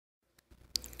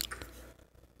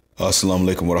Assalamu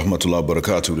alaikum wa rahmatullahi wa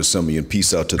barakatuh to some of you, and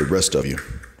peace out to the rest of you.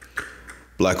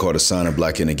 Blackheart Asana,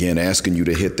 Black in again, asking you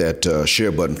to hit that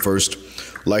share button first.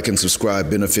 Like and subscribe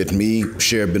benefit me,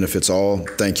 share benefits all.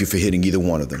 Thank you for hitting either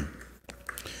one of them.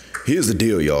 Here's the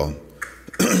deal, y'all.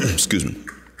 Excuse me.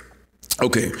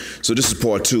 Okay, so this is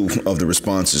part two of the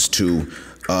responses to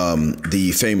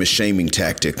the famous shaming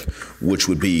tactic, which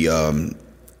would be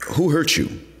who hurt you?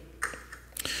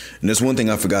 And there's one thing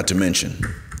I forgot to mention.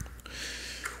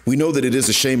 We know that it is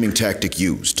a shaming tactic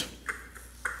used.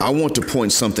 I want to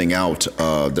point something out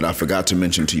that I forgot to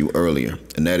mention to you earlier,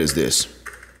 and that is this.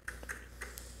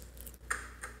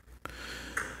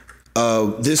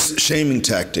 This shaming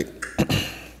tactic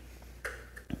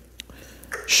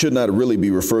should not really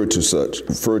be referred to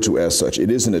as such.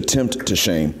 It is an attempt to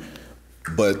shame,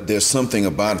 but there's something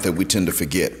about it that we tend to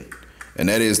forget, and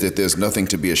that is that there's nothing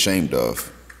to be ashamed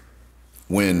of.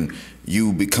 When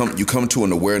you come to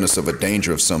an awareness of a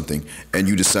danger of something, and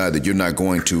you decide that you're not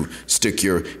going to stick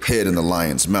your head in the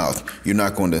lion's mouth, you're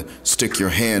not going to stick your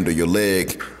hand or your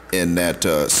leg in that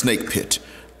snake pit.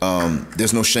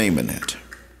 There's no shame in that.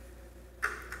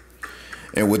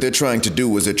 And what they're trying to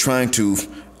do is they're trying to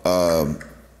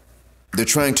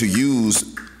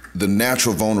use the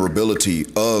natural vulnerability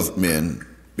of men,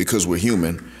 because we're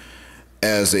human,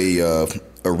 as a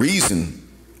reason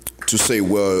to say,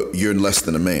 well, you're less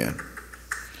than a man.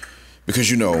 Because,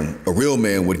 you know, a real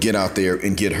man would get out there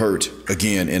and get hurt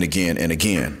again and again and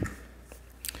again.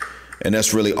 And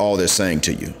that's really all they're saying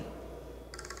to you.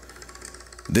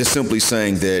 They're simply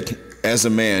saying that as a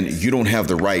man, you don't have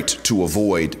the right to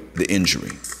avoid the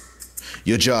injury.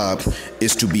 Your job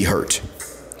is to be hurt.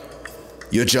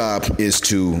 Your job is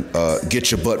to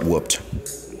get your butt whooped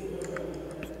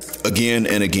again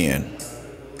and again.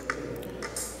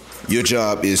 Your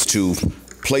job is to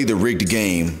play the rigged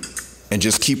game and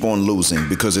just keep on losing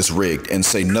because it's rigged, and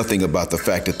say nothing about the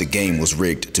fact that the game was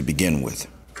rigged to begin with.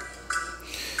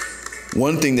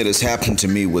 One thing that has happened to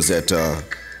me was that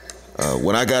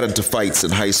when I got into fights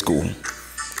in high school,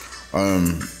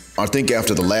 I think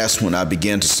after the last one, I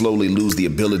began to slowly lose the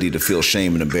ability to feel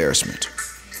shame and embarrassment.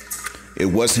 It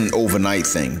wasn't an overnight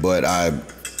thing, but I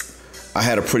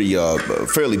had a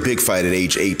fairly big fight at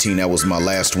age 18. That was my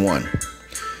last one.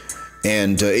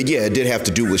 And it did have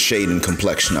to do with shade and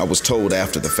complexion. I was told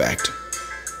after the fact.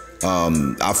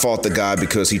 I fought the guy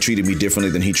because he treated me differently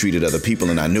than he treated other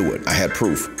people, and I knew it. I had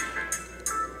proof.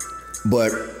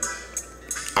 But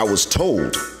I was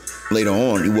told later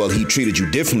on, well, he treated you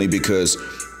differently because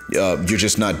you're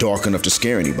just not dark enough to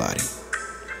scare anybody.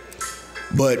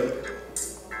 But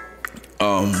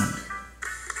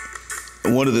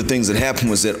one of the things that happened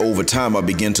was that over time I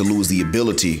began to lose the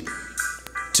ability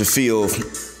to feel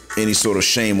any sort of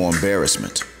shame or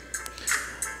embarrassment.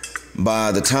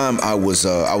 By the time I was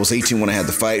 18 when I had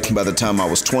the fight. By the time I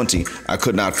was 20, I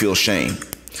could not feel shame.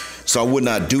 So I would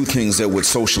not do things that would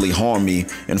socially harm me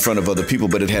in front of other people,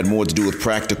 but it had more to do with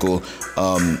practical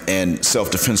and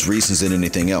self-defense reasons than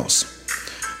anything else.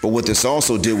 But what this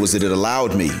also did was that it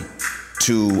allowed me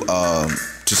to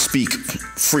speak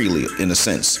freely, in a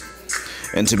sense,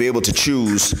 and to be able to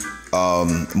choose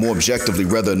more objectively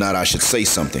whether or not I should say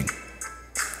something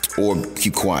or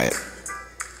keep quiet.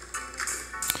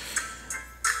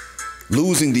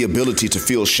 Losing the ability to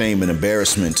feel shame and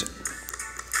embarrassment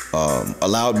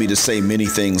allowed me to say many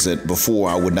things that before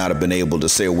I would not have been able to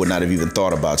say, or would not have even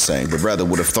thought about saying, but rather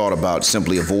would have thought about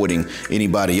simply avoiding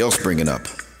anybody else bringing up.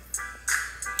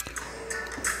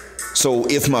 So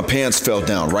if my pants fell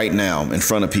down right now in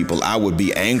front of people, I would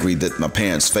be angry that my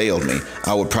pants failed me.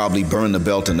 I would probably burn the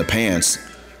belt in the pants,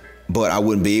 but I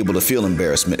wouldn't be able to feel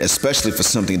embarrassment, especially for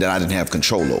something that I didn't have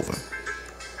control over.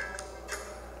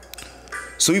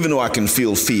 So even though I can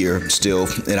feel fear still,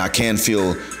 and I can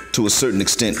feel to a certain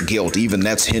extent guilt, even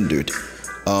that's hindered,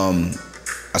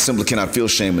 I simply cannot feel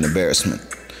shame and embarrassment.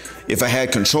 If I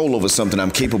had control over something,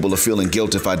 I'm capable of feeling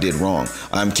guilt if I did wrong.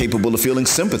 I'm capable of feeling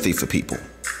sympathy for people.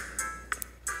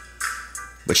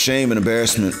 But shame and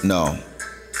embarrassment, no.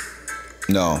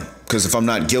 No, because if I'm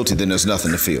not guilty, then there's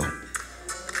nothing to feel.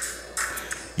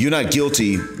 You're not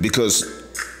guilty because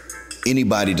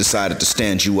anybody decided to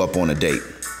stand you up on a date.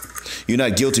 You're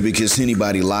not guilty because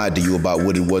anybody lied to you about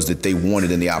what it was that they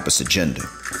wanted in the opposite gender.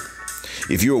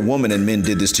 If you're a woman and men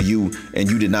did this to you and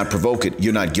you did not provoke it,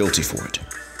 you're not guilty for it.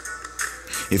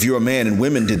 If you're a man and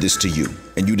women did this to you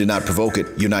and you did not provoke it,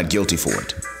 you're not guilty for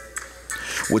it.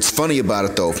 What's funny about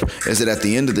it, though, is that at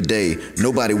the end of the day,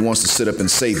 nobody wants to sit up and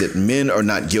say that men are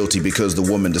not guilty because the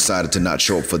woman decided to not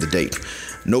show up for the date.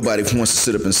 Nobody wants to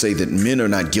sit up and say that men are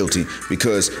not guilty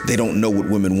because they don't know what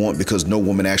women want, because no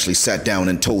woman actually sat down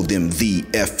and told them the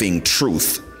effing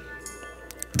truth.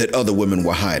 that other women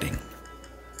were hiding.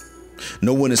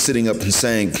 No one is sitting up and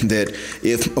saying that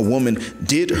if a woman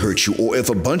did hurt you, or if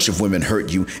a bunch of women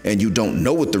hurt you and you don't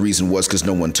know what the reason was because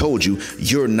no one told you,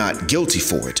 you're not guilty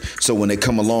for it. So when they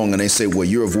come along and they say, well,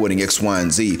 you're avoiding X, Y,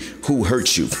 and Z, who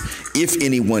hurt you? If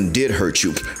anyone did hurt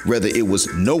you, whether it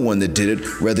was no one that did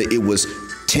it, whether it was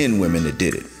 10 women that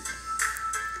did it.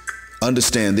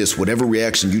 Understand this, whatever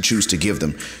reaction you choose to give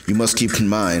them, you must keep in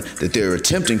mind that they're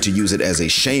attempting to use it as a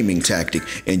shaming tactic,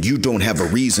 and you don't have a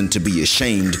reason to be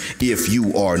ashamed if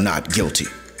you are not guilty.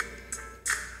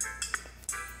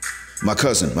 My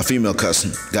cousin, my female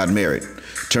cousin, got married.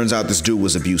 Turns out this dude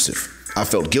was abusive. I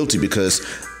felt guilty because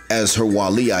as her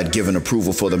wali, I'd given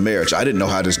approval for the marriage. I didn't know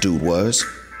how this dude was.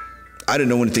 I didn't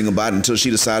know anything about it until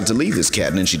she decided to leave this cat,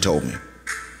 and then she told me.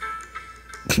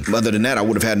 Other than that, I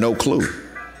would have had no clue.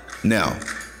 Now,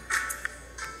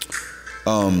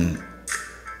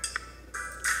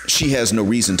 she has no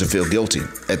reason to feel guilty.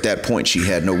 At that point, she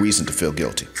had no reason to feel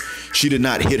guilty. She did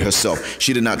not hit herself.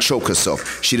 She did not choke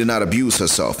herself. She did not abuse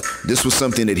herself. This was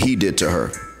something that he did to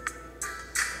her.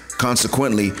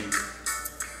 Consequently,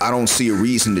 I don't see a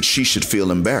reason that she should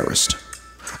feel embarrassed.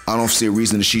 I don't see a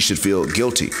reason that she should feel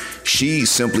guilty. She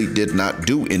simply did not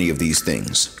do any of these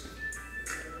things.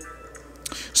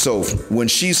 So when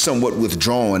she's somewhat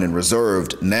withdrawn and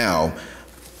reserved now,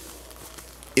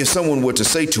 if someone were to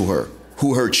say to her,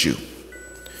 who hurt you?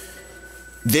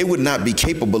 They would not be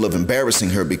capable of embarrassing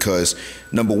her because,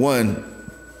 number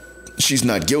one, she's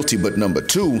not guilty, but number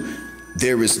two,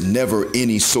 there is never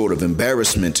any sort of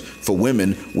embarrassment for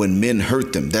women when men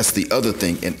hurt them. That's the other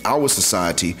thing. In our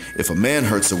society, if a man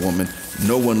hurts a woman,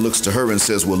 no one looks to her and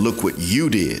says, well, look what you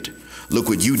did. Look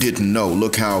what you didn't know.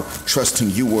 Look how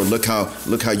trusting you were. Look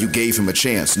how you gave him a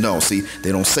chance. No, see,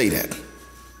 they don't say that.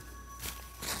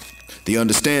 The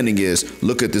understanding is,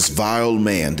 look at this vile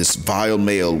man, this vile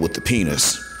male with the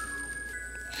penis,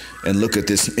 and look at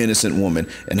this innocent woman,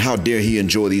 and how dare he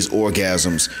enjoy these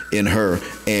orgasms in her,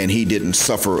 and he didn't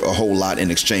suffer a whole lot in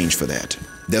exchange for that.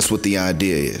 That's what the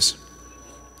idea is.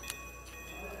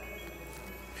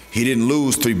 He didn't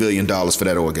lose $3 billion for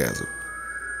that orgasm.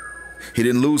 He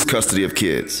didn't lose custody of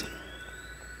kids.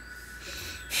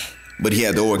 But he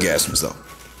had the orgasms, though.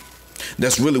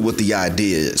 That's really what the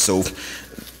idea is. So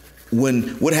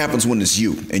what happens when it's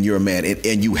you and you're a man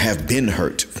and you have been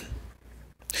hurt?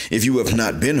 If you have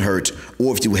not been hurt,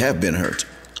 or if you have been hurt,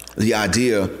 the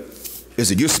idea is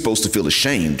that you're supposed to feel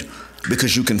ashamed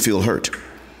because you can feel hurt.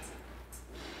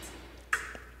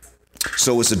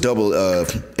 So it's a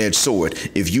double-edged sword.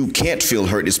 If you can't feel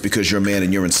hurt, it's because you're a man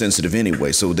and you're insensitive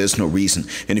anyway, so there's no reason.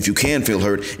 And if you can feel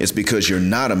hurt, it's because you're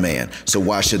not a man, so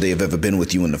why should they have ever been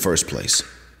with you in the first place?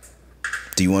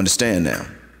 Do you understand now?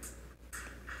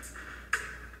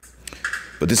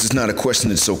 But this is not a question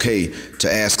that's okay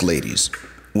to ask ladies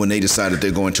when they decide that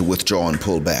they're going to withdraw and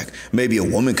pull back. Maybe a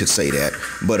woman could say that,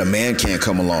 but a man can't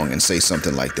come along and say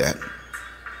something like that.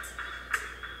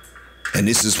 And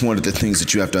this is one of the things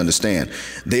that you have to understand.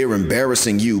 They are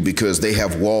embarrassing you because they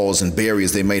have walls and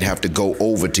barriers they might have to go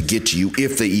over to get to you,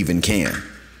 if they even can.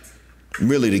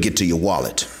 Really, to get to your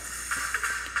wallet.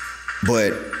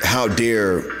 But how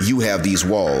dare you have these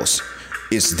walls?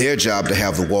 It's their job to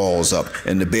have the walls up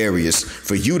and the barriers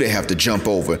for you to have to jump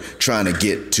over trying to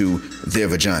get to their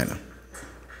vagina.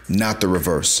 Not the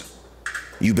reverse.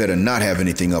 You better not have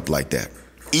anything up like that.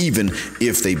 Even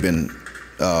if they've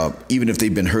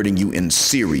been hurting you in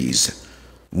series,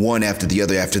 one after the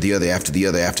other, after the other, after the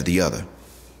other, after the other,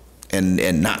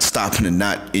 and not stopping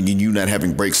and you not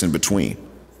having breaks in between.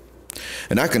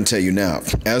 And I can tell you now,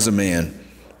 as a man,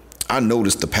 I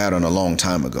noticed the pattern a long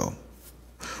time ago.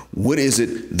 What is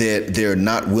it that they're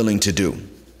not willing to do?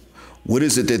 What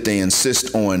is it that they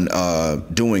insist on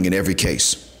doing in every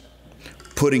case?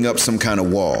 Putting up some kind of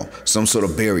wall, some sort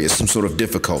of barrier, some sort of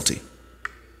difficulty.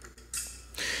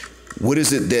 What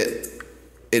is it that,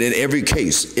 and in every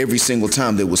case, every single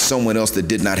time, there was someone else that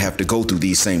did not have to go through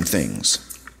these same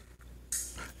things?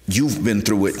 You've been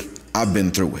through it. I've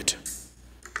been through it.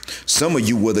 Some of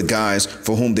you were the guys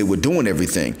for whom they were doing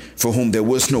everything, for whom there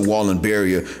was no wall and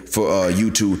barrier for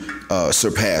you to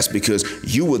surpass, because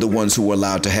you were the ones who were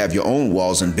allowed to have your own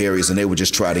walls and barriers, and they would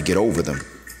just try to get over them.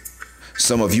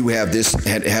 Some of you have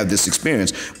this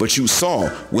experience, but you saw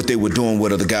what they were doing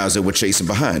with other guys that were chasing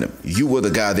behind them. You were the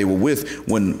guy they were with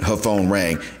when her phone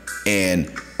rang,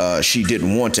 and she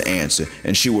didn't want to answer,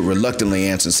 and she would reluctantly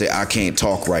answer and say, I can't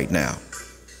talk right now.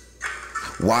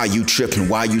 Why are you tripping?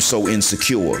 Why are you so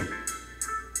insecure?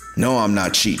 No, I'm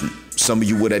not cheating. Some of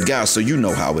you were that guy, so you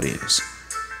know how it is.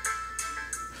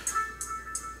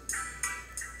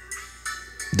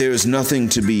 There is nothing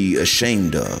to be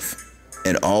ashamed of.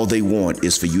 and all they want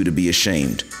is for you to be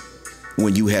ashamed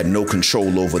when you had no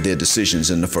control over their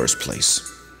decisions in the first place.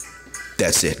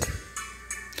 That's it.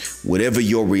 Whatever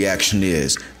your reaction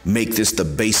is, make this the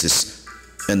basis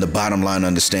and the bottom line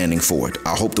understanding for it.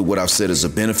 I hope that what I've said is a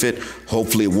benefit.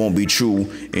 Hopefully it won't be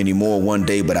true anymore one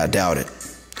day, but I doubt it.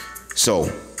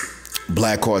 So,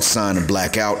 Black Heart sign and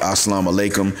black out. Assalamu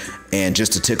alaikum. And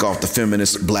just to tick off the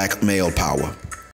feminist, black male power.